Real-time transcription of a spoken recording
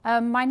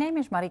My name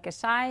is Marieke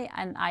Saeij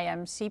and I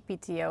am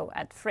CPTO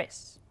at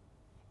FRISS.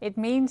 It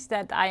means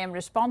that I am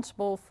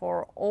responsible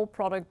for all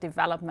product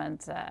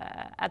development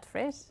at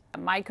FRISS.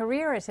 My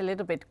career is a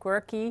little bit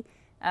quirky.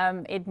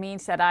 It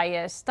means that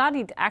I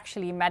studied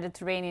actually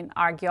Mediterranean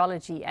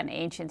archaeology and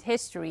ancient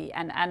history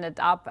and ended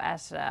up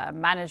as a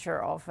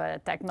manager of a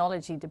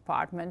technology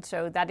department.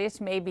 So that is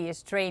maybe a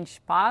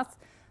strange path.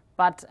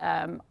 But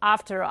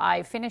after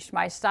I finished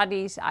my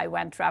studies, I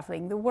went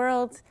traveling the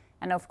world.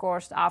 And of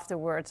course,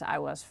 afterwards, I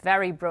was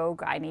very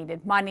broke. I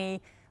needed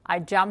money. I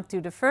jumped to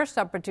the first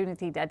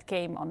opportunity that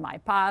came on my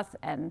path,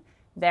 and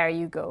there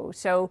you go.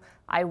 So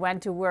I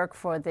went to work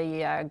for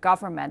the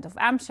government of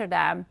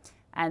Amsterdam.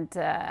 And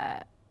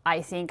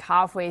I think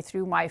halfway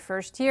through my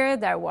first year,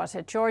 there was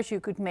a choice you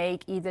could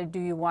make. Either do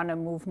you want to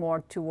move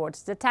more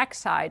towards the tech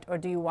side, or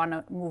do you want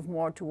to move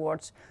more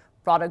towards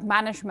product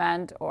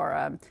management or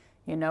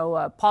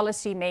a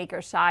policy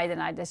maker side?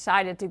 And I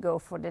decided to go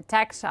for the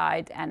tech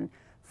side. And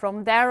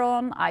from there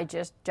on, I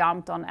just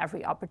jumped on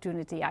every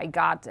opportunity I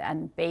got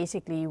and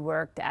basically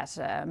worked as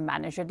a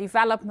manager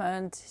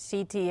development,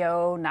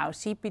 CTO, now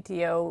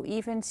CPTO,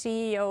 even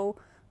CEO,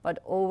 but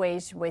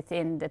always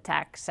within the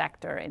tech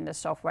sector, in the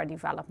software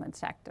development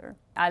sector.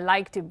 I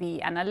like to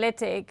be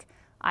analytic.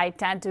 I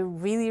tend to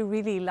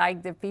really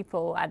like the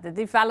people at the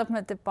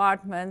development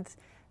department.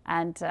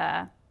 And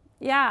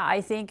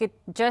I think it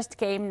just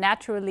came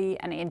naturally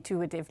and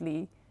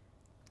intuitively.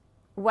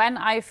 When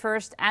I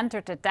first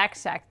entered the tech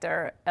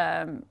sector,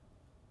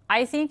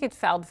 I think it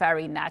felt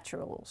very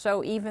natural.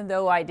 So even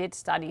though I did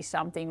study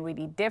something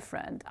really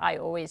different, I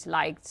always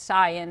liked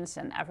science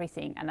and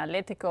everything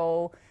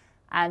analytical.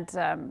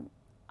 And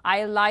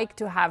I like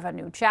to have a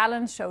new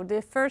challenge. So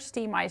the first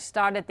team I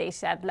started, they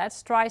said,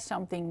 let's try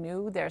something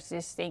new. There's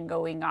this thing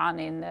going on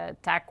in the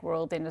tech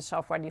world, in the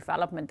software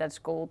development, that's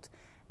called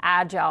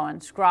Agile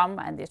and Scrum.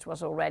 And this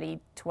was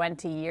already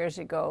 20 years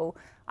ago.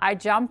 I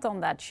jumped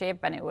on that ship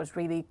and it was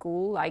really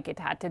cool. Like, it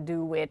had to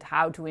do with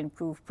how to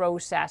improve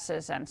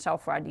processes and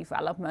software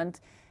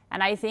development.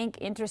 And I think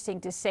interesting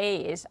to say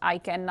is I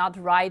cannot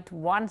write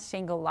one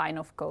single line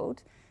of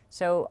code.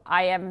 So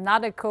I am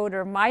not a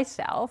coder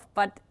myself,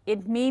 but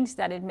it means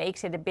that it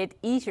makes it a bit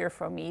easier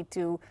for me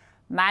to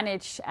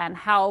manage and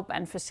help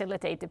and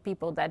facilitate the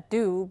people that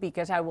do,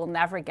 because I will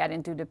never get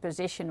into the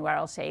position where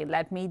I'll say,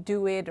 let me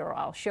do it, or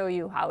I'll show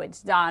you how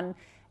it's done.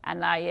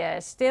 And I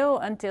still,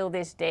 until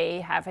this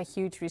day, have a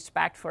huge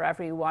respect for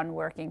everyone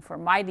working for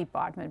my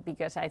department,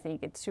 because I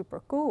think it's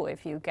super cool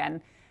if you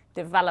can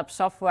develop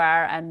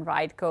software and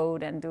write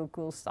code and do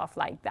cool stuff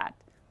like that.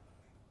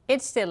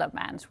 It's still a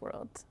man's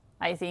world.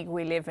 I think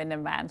we live in a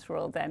man's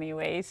world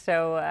anyway,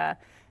 so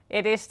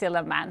it is still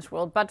a man's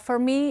world. But for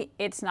me,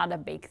 it's not a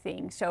big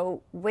thing.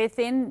 So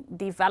within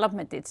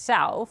development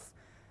itself,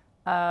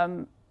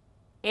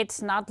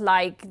 it's not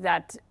like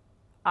that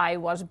I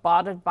was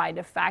bothered by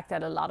the fact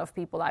that a lot of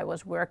people I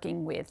was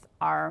working with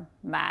are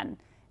men.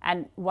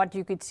 And what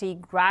you could see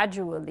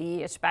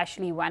gradually,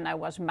 especially when I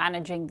was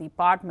managing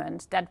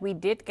departments, that we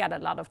did get a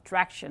lot of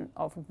traction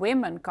of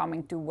women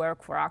coming to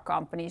work for our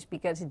companies,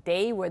 because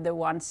they were the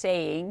ones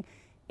saying,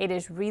 it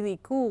is really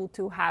cool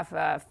to have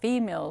a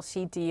female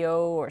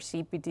CTO or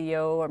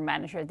CPTO or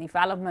manager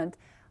development.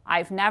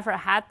 I've never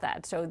had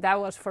that. So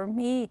that was for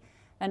me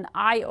an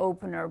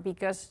eye-opener,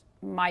 because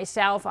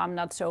myself, I'm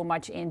not so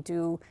much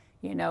into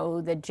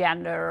the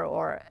gender,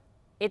 or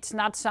it's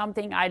not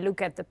something I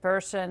look at the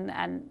person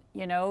and,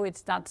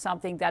 it's not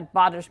something that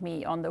bothers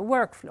me on the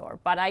work floor.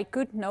 But I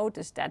could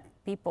notice that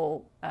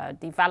people,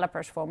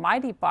 developers for my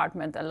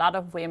department, a lot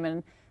of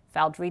women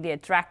felt really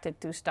attracted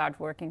to start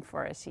working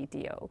for a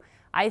CTO.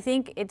 I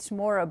think it's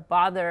more a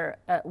bother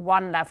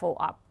one level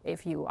up,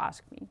 if you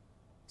ask me.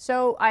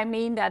 So I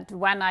mean that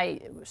when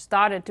I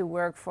started to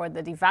work for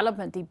the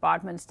development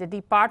departments, the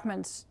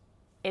departments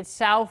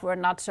itself were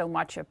not so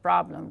much a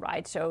problem,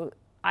 right? So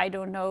I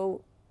don't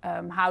know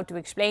how to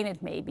explain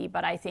it maybe,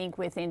 but I think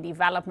within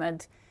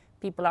development,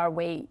 people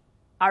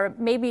are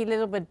maybe a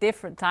little bit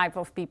different type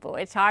of people.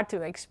 It's hard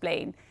to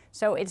explain.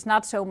 So it's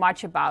not so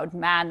much about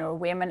man or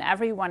women.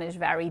 Everyone is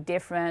very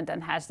different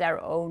and has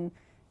their own,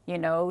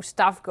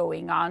 stuff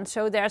going on.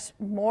 So there's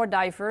more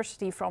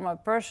diversity from a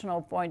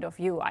personal point of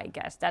view, I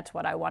guess. That's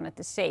what I wanted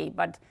to say.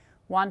 But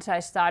once I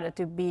started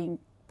to being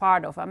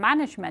part of a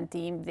management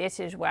team, this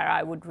is where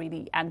I would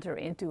really enter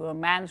into a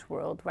man's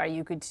world, where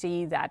you could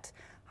see that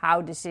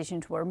how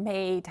decisions were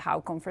made,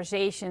 how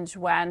conversations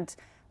went.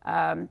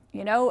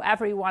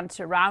 Everyone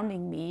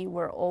surrounding me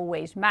were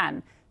always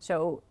men.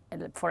 So,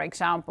 for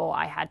example,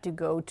 I had to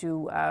go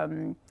to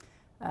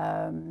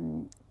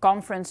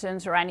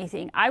conferences or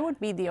anything. I would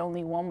be the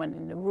only woman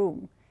in the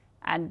room.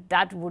 And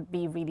that would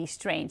be really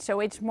strange. So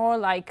it's more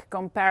like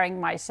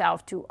comparing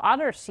myself to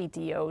other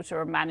CTOs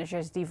or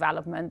managers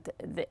development.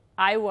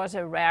 I was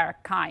a rare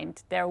kind.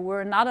 There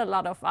were not a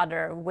lot of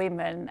other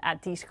women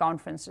at these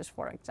conferences,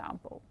 for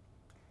example.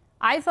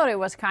 I thought it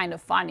was kind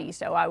of funny,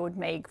 so I would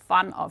make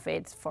fun of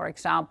it. For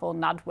example,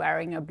 not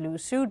wearing a blue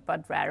suit,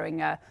 but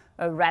wearing a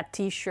red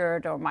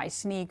t-shirt or my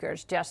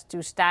sneakers, just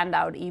to stand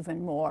out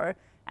even more.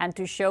 and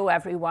to show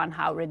everyone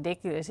how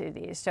ridiculous it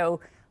is.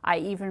 So I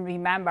even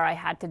remember I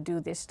had to do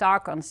this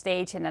talk on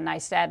stage, and then I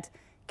said,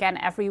 can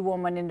every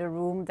woman in the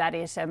room that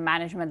is a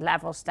management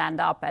level stand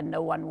up? And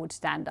no one would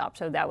stand up.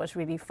 So that was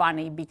really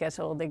funny because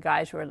all the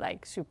guys were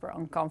like super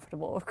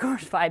uncomfortable, of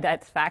course, by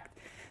that fact.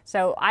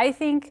 So I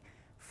think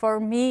for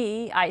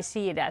me, I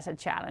see it as a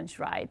challenge,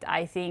 right?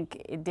 I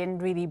think it didn't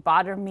really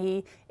bother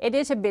me. It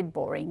is a bit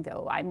boring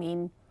though. I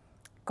mean,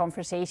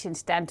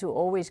 conversations tend to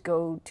always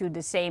go to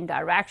the same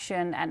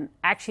direction. And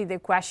actually the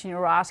question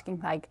you're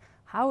asking, like,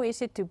 how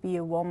is it to be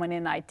a woman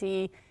in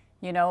IT?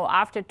 You know,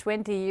 after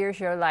 20 years,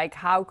 you're like,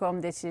 how come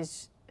this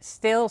is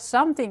still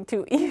something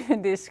to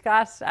even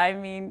discuss? I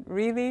mean,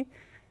 really?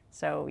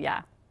 So,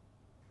 yeah.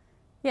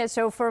 Yeah,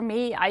 so for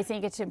me, I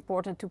think it's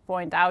important to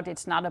point out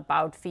it's not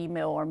about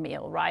female or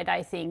male, right?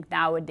 I think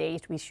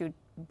nowadays we should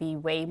be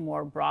way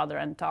more broader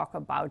and talk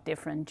about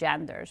different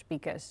genders,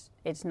 because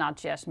it's not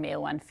just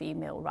male and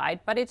female,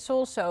 right? But it's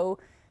also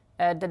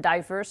the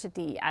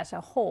diversity as a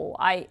whole.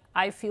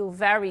 I feel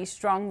very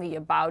strongly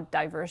about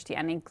diversity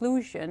and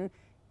inclusion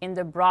in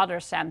the broader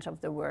sense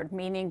of the word,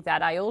 meaning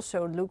that I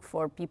also look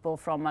for people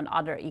from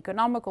another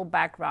economical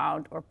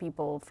background or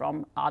people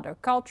from other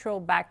cultural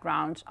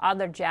backgrounds,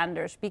 other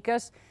genders,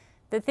 because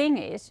the thing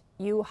is,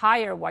 you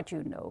hire what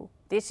you know.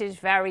 This is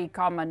very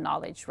common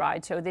knowledge,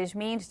 right? So this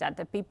means that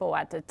the people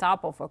at the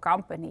top of a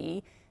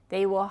company,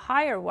 they will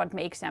hire what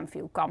makes them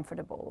feel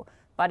comfortable.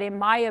 But in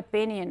my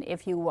opinion,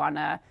 if you want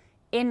to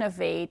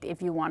innovate,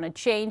 if you want to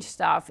change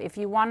stuff, if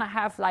you want to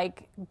have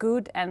like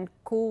good and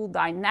cool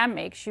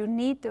dynamics, you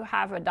need to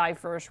have a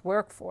diverse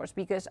workforce,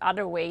 because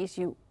otherwise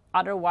you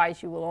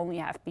will only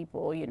have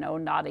people, you know,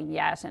 nodding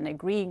yes and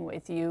agreeing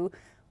with you,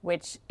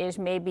 which is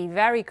maybe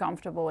very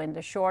comfortable in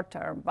the short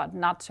term, but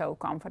not so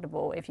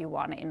comfortable if you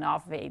want to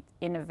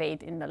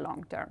innovate in the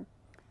long term.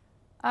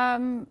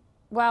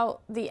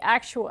 Well, the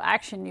actual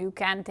action you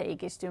can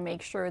take is to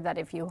make sure that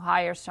if you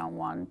hire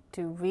someone,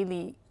 to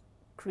really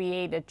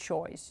create a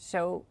choice.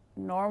 So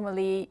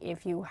normally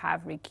if you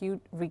have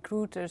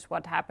recruiters,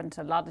 what happens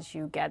a lot is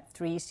you get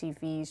 3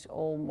 CVs,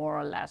 all more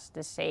or less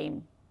the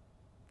same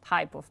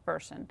type of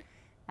person.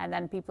 And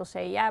then people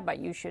say, yeah, but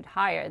you should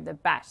hire the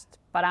best.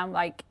 But I'm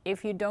like,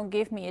 if you don't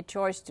give me a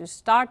choice to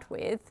start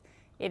with,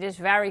 it is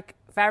very,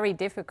 very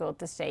difficult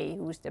to say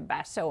who's the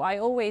best. So I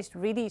always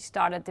really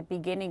start at the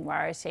beginning,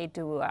 where I say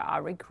to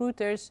our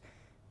recruiters,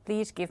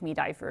 please give me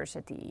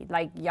diversity,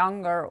 like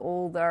younger,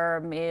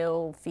 older,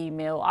 male,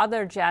 female,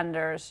 other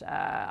genders,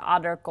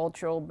 other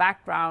cultural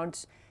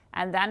backgrounds,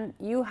 and then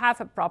you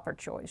have a proper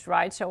choice,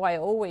 right? So I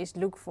always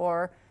look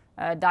for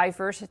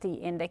diversity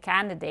in the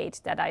candidates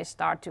that I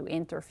start to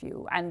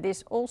interview. And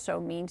this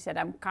also means that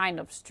I'm kind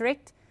of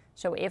strict.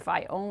 So if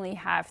I only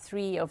have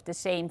 3 of the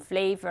same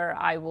flavor,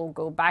 I will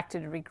go back to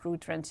the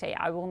recruiter and say,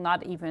 I will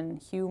not even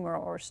humor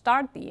or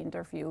start the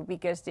interview,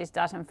 because this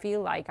doesn't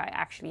feel like I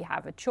actually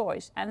have a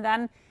choice. And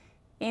then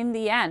in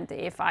the end,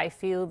 if I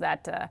feel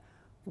that a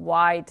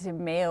white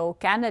male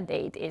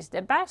candidate is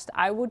the best,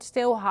 I would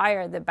still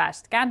hire the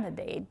best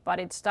candidate, but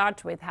it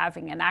starts with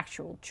having an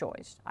actual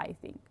choice, I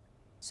think.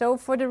 So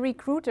for the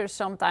recruiters,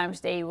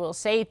 sometimes they will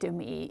say to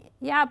me,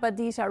 yeah, but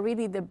these are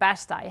really the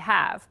best I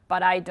have,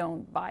 but I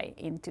don't buy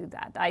into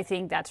that. I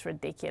think that's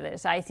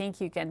ridiculous. I think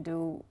you can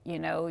do, you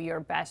know, your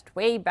best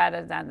way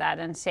better than that,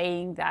 and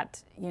saying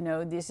that, you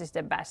know, this is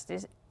the best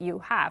you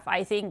have.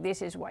 I think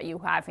this is what you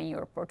have in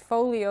your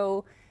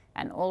portfolio.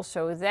 And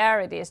also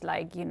there it is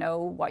like, you know,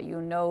 what you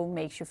know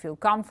makes you feel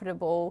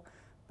comfortable.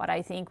 But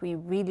I think we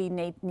really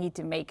need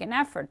to make an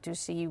effort to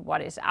see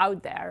what is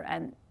out there.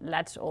 And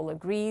let's all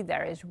agree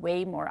there is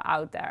way more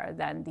out there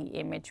than the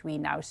image we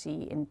now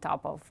see in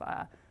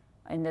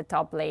the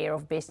top layer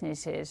of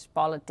businesses,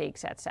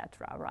 politics,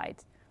 etc.,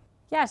 right?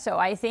 Yeah, so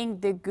I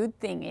think the good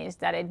thing is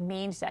that it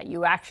means that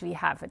you actually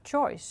have a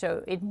choice.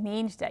 So it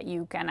means that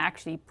you can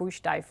actually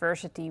push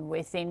diversity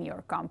within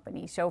your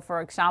company. So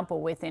for example,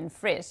 within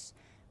FRISS,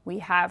 we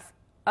have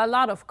a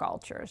lot of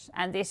cultures,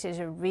 and this is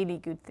a really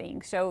good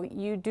thing. So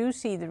you do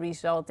see the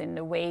result in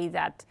the way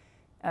that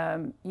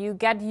you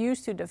get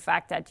used to the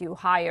fact that you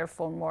hire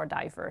for more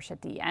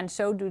diversity, and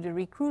so do the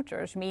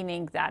recruiters,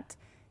 meaning that,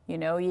 you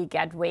know, you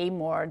get way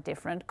more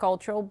different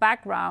cultural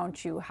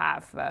backgrounds, you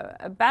have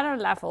a better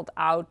leveled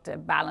out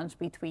balance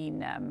between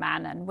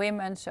men and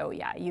women. So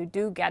yeah, you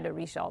do get a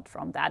result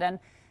from that. And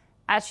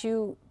as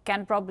you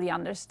can probably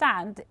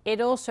understand, it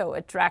also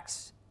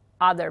attracts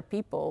other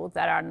people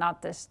that are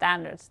not the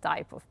standard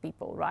type of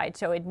people, right?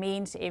 So it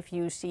means if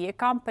you see a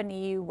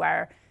company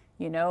where,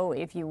 you know,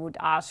 if you would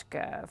ask,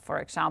 for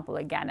example,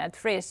 again at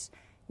FRISS,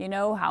 you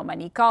know, how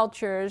many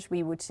cultures,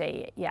 we would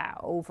say, yeah,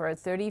 over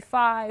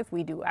 35.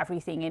 We do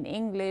everything in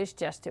English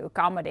just to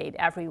accommodate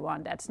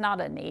everyone that's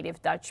not a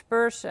native Dutch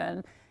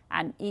person.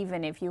 And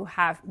even if you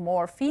have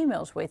more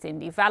females within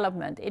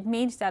development, it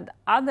means that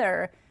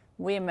other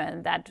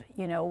women that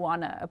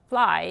want to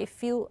apply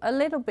feel a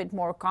little bit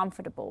more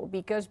comfortable,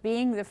 because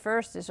being the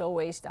first is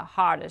always the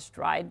hardest,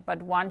 right?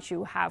 But once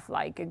you have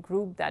like a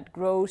group that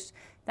grows,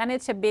 then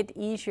it's a bit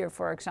easier,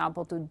 for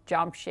example, to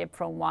jump ship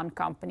from one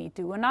company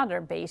to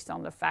another based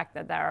on the fact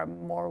that there are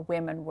more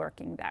women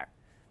working there.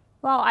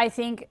 Well, I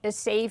think a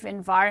safe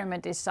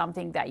environment is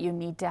something that you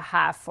need to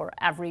have for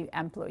every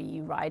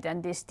employee, right?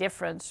 And this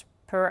difference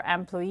per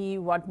employee,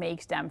 what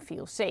makes them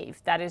feel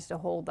safe. That is the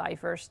whole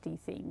diversity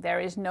thing. There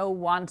is no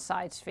one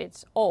size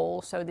fits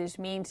all. So this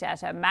means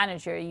as a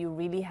manager, you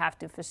really have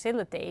to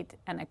facilitate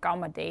and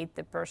accommodate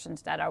the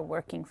persons that are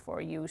working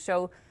for you.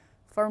 So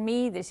for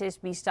me, this is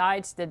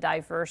besides the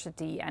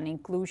diversity and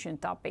inclusion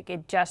topic.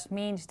 It just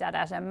means that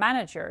as a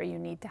manager, you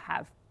need to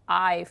have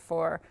eye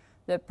for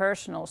the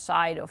personal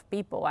side of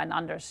people and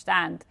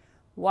understand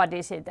what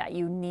is it that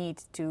you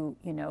need to,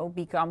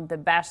 become the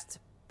best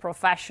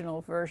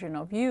professional version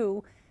of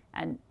you,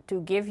 and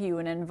to give you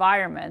an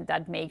environment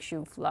that makes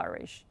you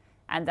flourish.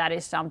 And that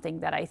is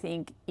something that I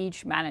think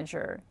each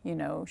manager,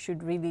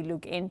 should really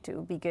look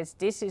into, because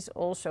this is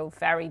also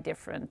very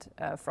different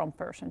from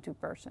person to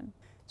person.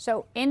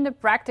 So in the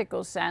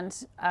practical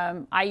sense,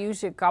 I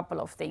use a couple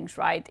of things,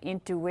 right?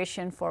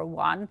 Intuition for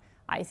one.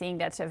 I think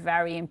that's a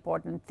very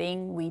important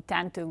thing. We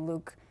tend to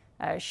look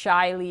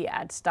shyly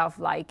at stuff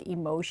like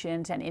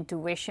emotions and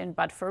intuition,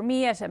 but for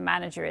me as a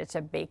manager, it's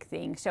a big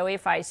thing. So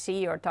if I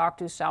see or talk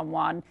to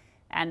someone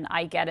and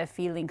I get a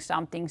feeling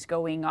something's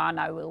going on,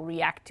 I will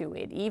react to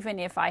it. Even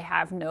if I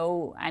have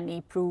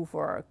any proof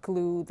or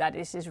clue that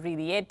this is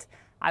really it,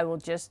 I will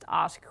just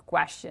ask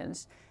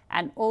questions.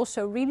 And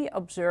also really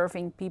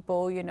observing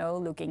people,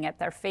 looking at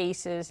their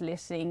faces,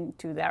 listening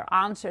to their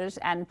answers.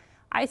 And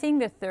I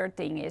think the third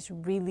thing is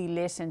really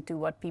listen to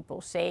what people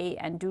say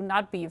and do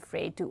not be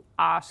afraid to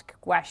ask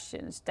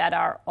questions that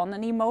are on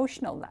an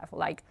emotional level,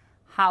 like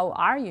how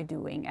are you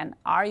doing and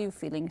are you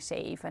feeling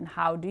safe and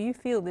how do you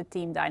feel the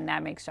team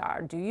dynamics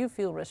are? Do you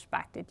feel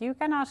respected? You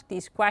can ask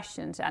these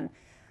questions, and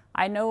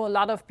I know a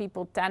lot of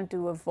people tend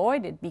to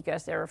avoid it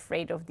because they're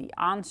afraid of the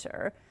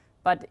answer.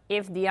 But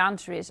if the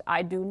answer is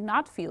I do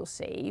not feel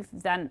safe,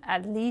 then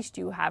at least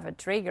you have a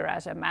trigger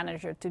as a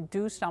manager to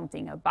do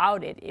something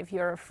about it. If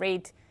you're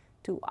afraid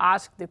to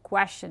ask the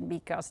question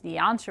because the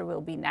answer will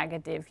be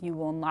negative, you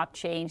will not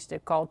change the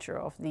culture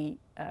of the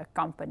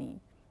company.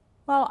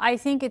 Well, I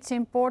think it's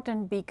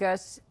important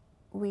because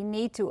we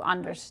need to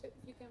understand.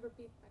 You can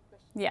repeat my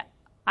question. Yeah,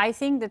 I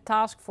think the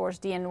task force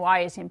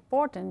DNY is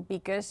important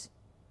because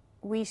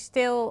we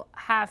still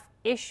have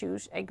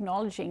issues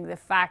acknowledging the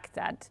fact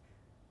that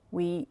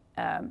we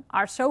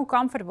are so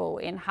comfortable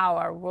in how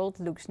our world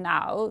looks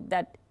now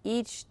that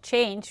each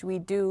change we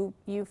do,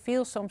 you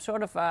feel some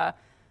sort of a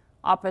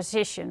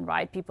opposition,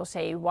 right? People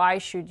say, why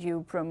should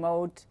you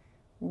promote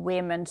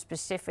women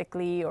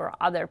specifically or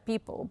other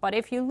people? But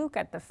if you look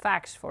at the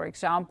facts, for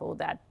example,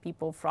 that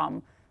people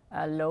from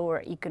a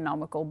lower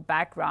economical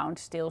background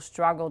still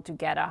struggle to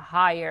get a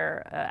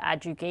higher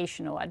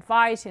educational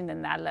advice in the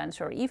Netherlands,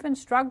 or even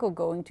struggle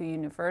going to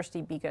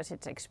university because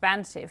it's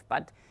expensive.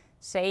 But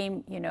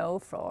same,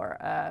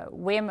 for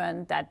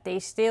women, that they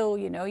still,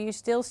 you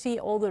still see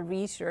all the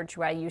research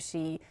where you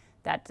see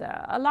that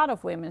a lot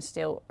of women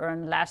still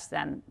earn less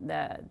than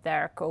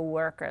their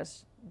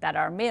co-workers that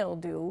are male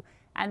do.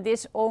 And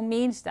this all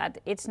means that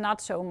it's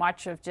not so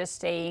much of just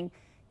saying,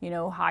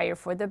 hire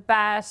for the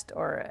best,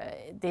 or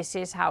this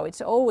is how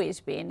it's always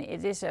been.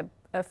 It is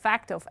a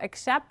fact of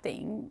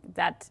accepting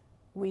that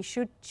we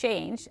should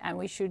change, and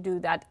we should do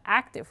that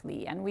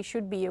actively. And we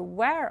should be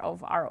aware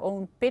of our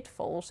own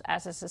pitfalls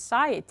as a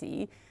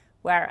society,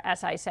 where,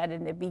 as I said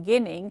in the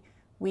beginning,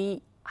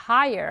 we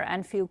hire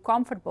and feel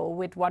comfortable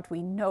with what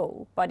we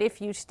know. But if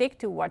you stick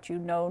to what you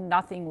know,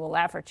 nothing will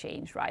ever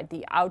change, right?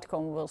 The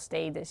outcome will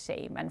stay the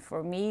same. And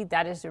for me,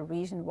 that is the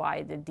reason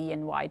why the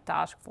DNY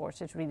task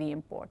force is really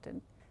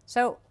important.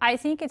 So I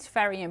think it's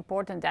very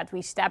important that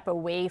we step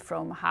away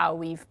from how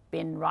we've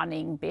been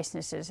running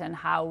businesses and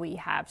how we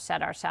have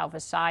set ourselves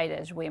aside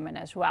as women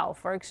as well.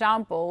 For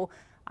example,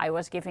 I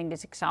was giving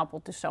this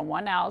example to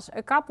someone else.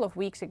 A couple of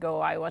weeks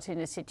ago, I was in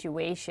a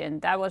situation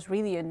that was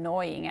really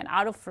annoying, and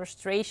out of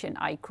frustration,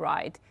 I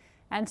cried.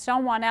 And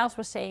someone else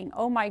was saying,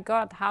 oh my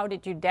God, how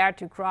did you dare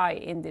to cry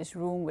in this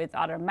room with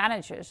other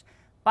managers?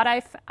 But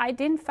I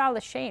didn't feel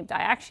ashamed. I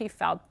actually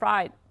felt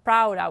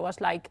proud. I was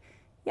like,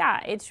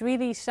 yeah, it's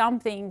really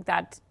something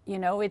that,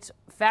 it's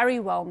very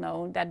well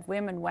known that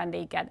women, when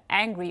they get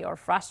angry or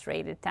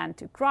frustrated, tend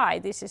to cry.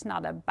 This is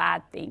not a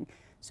bad thing.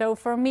 So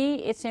for me,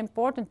 it's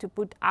important to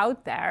put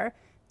out there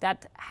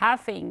that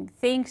having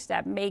things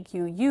that make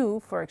you,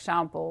 for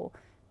example,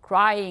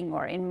 crying,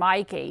 or in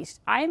my case,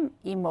 I'm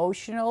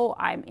emotional,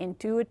 I'm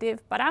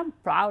intuitive, but I'm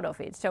proud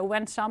of it. So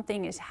when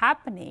something is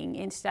happening,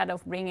 instead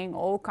of bringing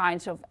all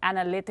kinds of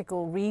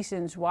analytical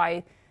reasons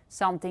why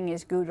something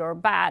is good or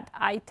bad,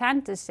 I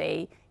tend to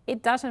say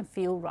it doesn't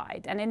feel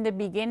right. And in the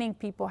beginning,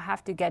 people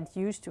have to get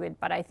used to it.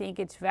 But I think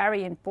it's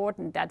very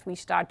important that we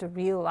start to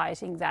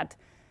realizing that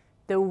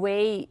the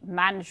way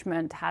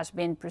management has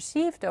been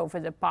perceived over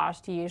the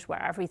past years,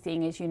 where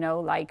everything is,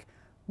 like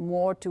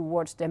more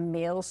towards the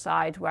male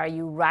side where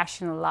you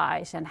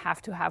rationalize and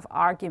have to have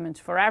arguments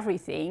for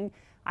everything,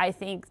 I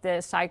think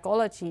the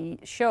psychology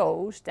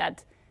shows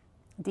that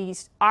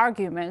these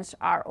arguments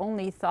are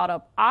only thought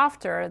of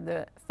after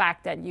the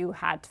fact that you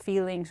had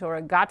feelings or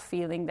a gut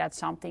feeling that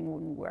something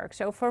wouldn't work.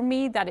 So for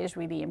me, that is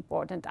really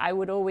important. I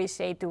would always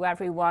say to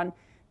everyone,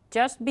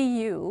 just be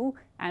you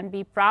and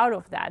be proud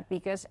of that,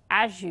 because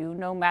as you,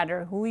 no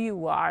matter who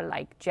you are,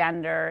 like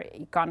gender,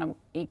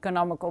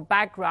 economical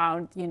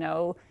background,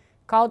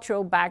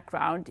 cultural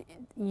background,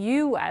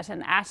 you as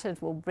an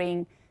asset will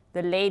bring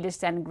the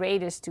latest and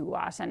greatest to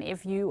us. And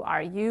if you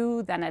are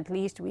you, then at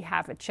least we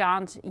have a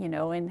chance,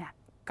 in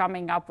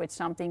coming up with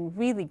something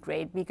really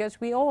great,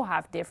 because we all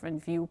have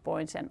different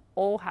viewpoints and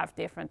all have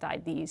different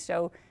ideas.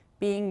 So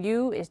being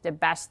you is the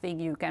best thing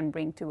you can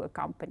bring to a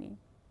company.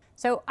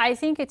 So I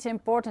think it's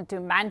important to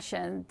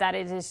mention that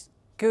it is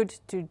good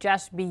to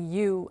just be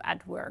you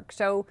at work.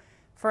 So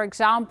for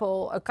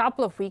example, a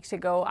couple of weeks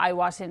ago, I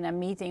was in a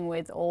meeting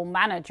with all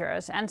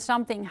managers and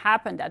something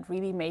happened that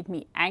really made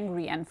me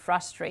angry and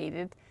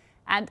frustrated,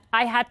 and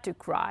I had to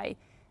cry.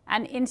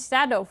 And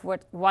instead of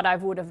what I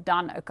would have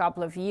done a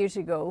couple of years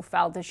ago,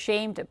 felt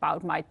ashamed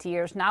about my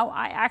tears, now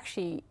I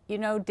actually,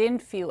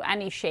 didn't feel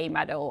any shame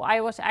at all.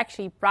 I was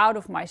actually proud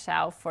of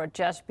myself for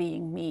just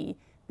being me.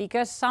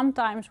 Because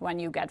sometimes when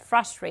you get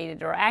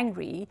frustrated or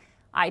angry,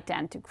 I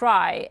tend to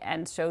cry,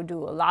 and so do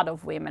a lot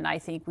of women. I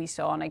think we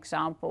saw an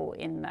example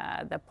in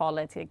the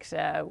politics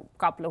a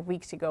couple of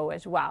weeks ago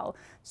as well.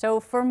 So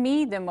for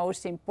me, the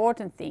most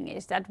important thing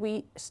is that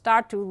we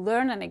start to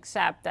learn and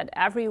accept that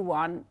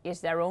everyone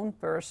is their own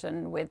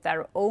person with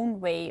their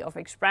own way of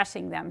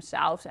expressing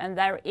themselves, and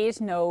there is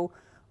no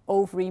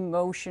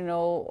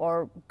over-emotional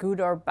or good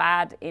or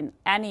bad in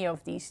any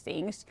of these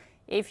things.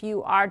 If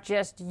you are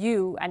just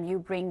you and you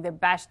bring the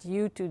best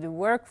you to the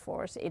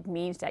workforce, it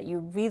means that you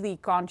really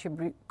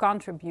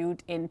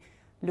contribute in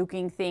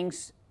looking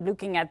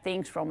at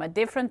things from a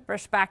different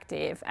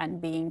perspective and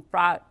being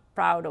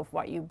proud of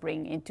what you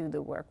bring into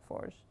the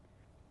workforce.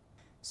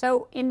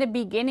 So in the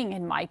beginning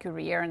in my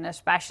career, and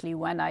especially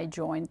when I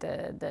joined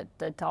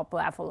the top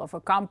level of a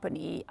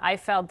company, I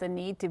felt the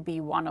need to be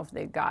one of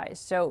the guys.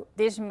 So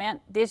this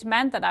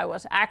meant that I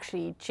was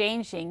actually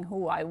changing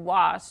who I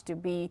was to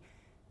be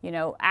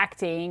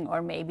acting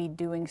or maybe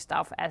doing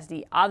stuff as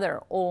the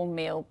other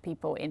all-male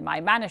people in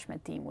my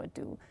management team would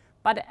do.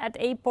 But at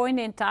a point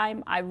in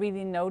time, I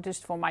really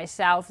noticed for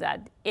myself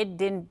that it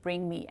didn't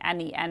bring me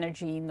any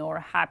energy nor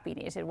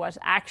happiness. It was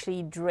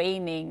actually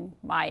draining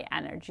my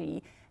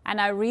energy. And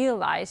I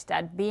realized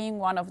that being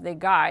one of the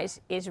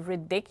guys is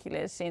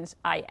ridiculous, since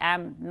I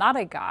am not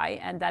a guy,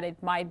 and that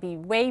it might be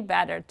way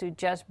better to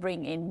just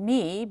bring in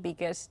me,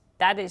 because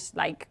that is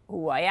like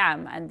who I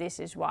am, and this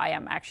is why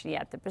I'm actually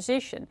at the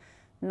position.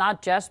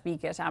 Not just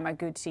because I'm a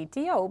good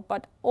CTO,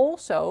 but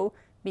also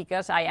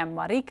because I am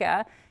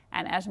Marieke,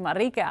 and as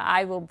Marieke,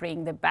 I will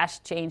bring the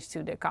best change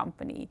to the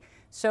company.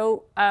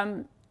 So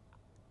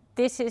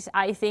this is,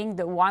 I think,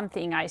 the one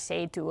thing I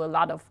say to a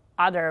lot of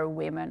other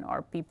women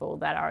or people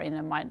that are in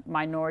a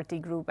minority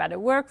group at a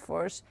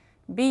workforce.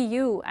 Be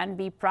you and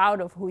be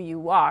proud of who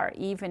you are,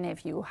 even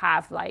if you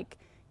have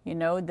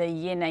the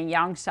yin and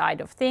yang side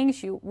of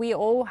things. We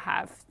all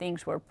have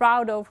things we're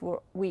proud of.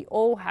 We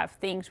all have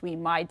things we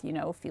might,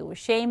 feel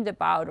ashamed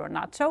about or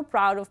not so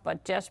proud of,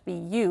 but just be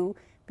you,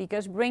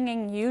 because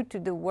bringing you to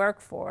the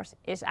workforce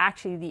is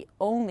actually the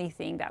only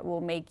thing that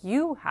will make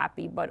you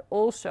happy, but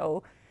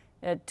also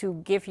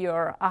to give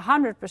your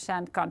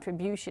 100%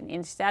 contribution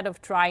instead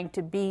of trying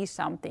to be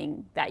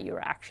something that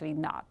you're actually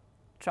not,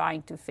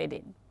 trying to fit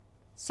in.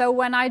 So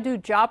when I do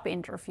job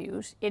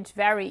interviews, it's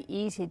very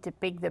easy to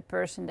pick the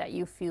person that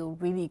you feel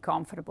really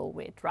comfortable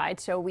with, right?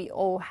 So we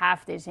all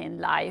have this in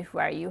life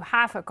where you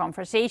have a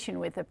conversation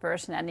with a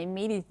person and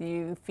immediately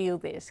you feel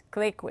this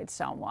click with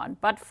someone.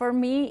 But for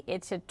me,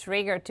 it's a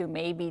trigger to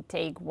maybe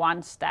take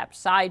one step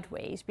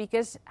sideways,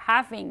 because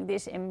having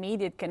this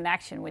immediate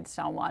connection with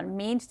someone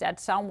means that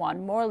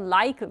someone more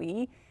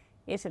likely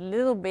is a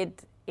little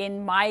bit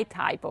in my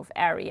type of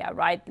area,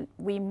 right?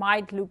 We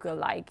might look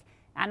alike.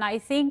 And I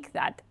think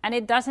that, and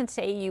it doesn't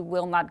say you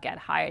will not get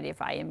hired if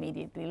I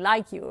immediately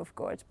like you, of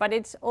course, but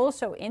it's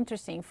also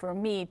interesting for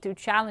me to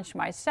challenge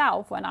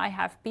myself when I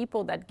have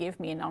people that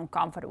give me an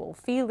uncomfortable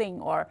feeling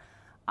or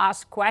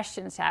ask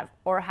questions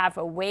or have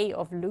a way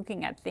of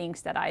looking at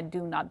things that I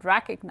do not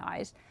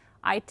recognize.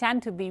 I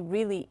tend to be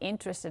really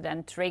interested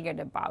and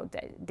triggered about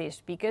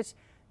this, because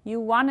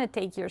you want to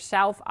take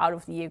yourself out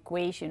of the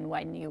equation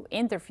when you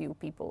interview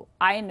people.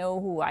 I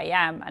know who I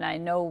am and I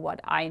know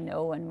what I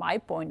know and my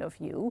point of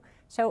view.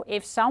 So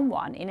if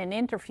someone in an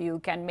interview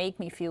can make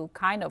me feel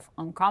kind of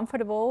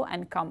uncomfortable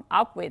and come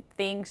up with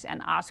things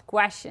and ask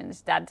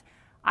questions that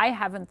I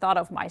haven't thought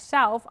of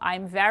myself,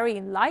 I'm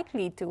very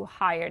likely to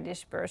hire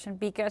this person,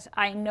 because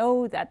I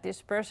know that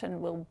this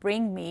person will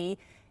bring me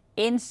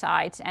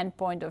insights and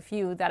point of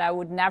view that I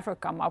would never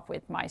come up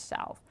with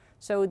myself.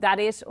 So that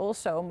is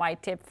also my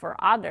tip for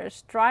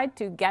others. Try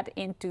to get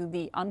into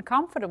the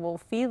uncomfortable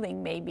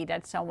feeling maybe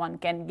that someone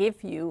can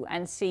give you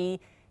and see,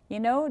 You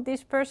know,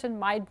 this person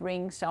might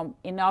bring some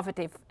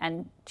innovative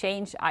and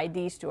change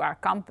ideas to our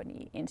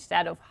company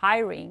instead of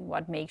hiring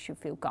what makes you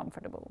feel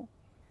comfortable.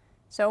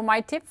 So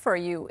my tip for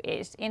you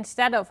is,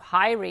 instead of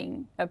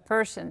hiring a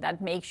person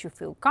that makes you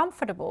feel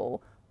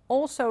comfortable,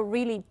 also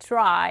really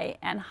try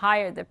and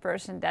hire the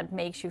person that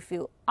makes you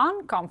feel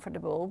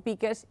uncomfortable,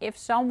 because if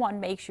someone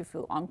makes you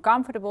feel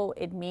uncomfortable,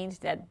 it means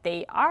that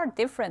they are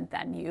different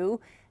than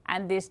you,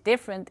 and this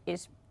different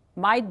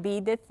might be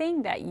the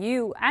thing that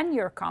you and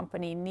your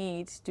company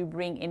needs to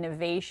bring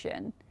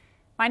innovation.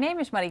 My name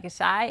is Marieke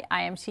Saeij.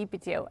 I am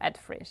CPTO at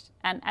FRISS.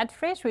 And at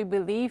FRISS we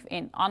believe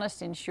in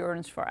honest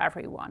insurance for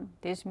everyone.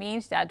 This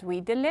means that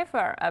we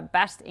deliver a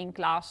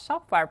best-in-class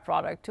software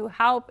product to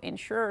help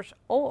insurers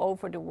all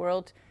over the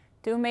world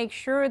to make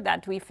sure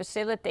that we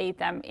facilitate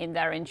them in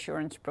their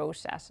insurance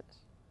processes.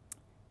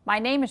 My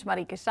name is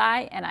Marieke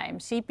Saeij and I am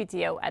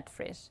CPTO at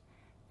FRISS.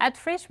 At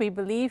FRISS we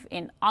believe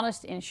in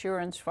honest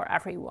insurance for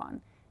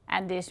everyone.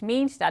 And this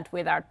means that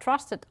with our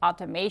trusted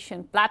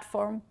automation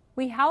platform,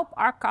 we help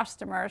our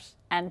customers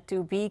and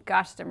to-be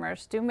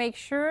customers to make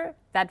sure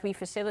that we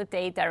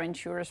facilitate their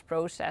insurance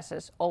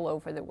processes all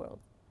over the world.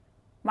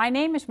 My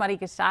name is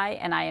Marieke Saeij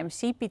and I am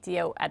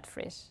CPTO at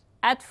FRISS.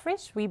 At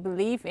FRISS we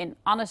believe in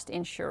honest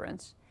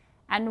insurance.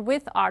 And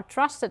with our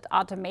trusted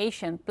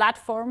automation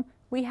platform,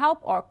 we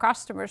help our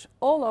customers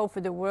all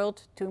over the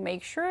world to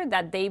make sure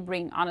that they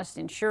bring honest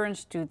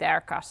insurance to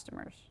their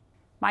customers.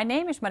 My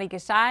name is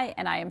Marieke Saeij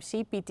and I am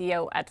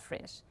CPTO at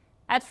FRISS.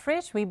 At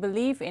FRISS we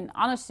believe in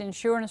honest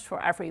insurance for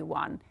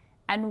everyone,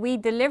 and we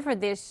deliver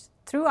this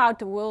throughout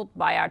the world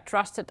by our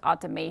trusted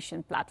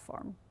automation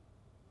platform.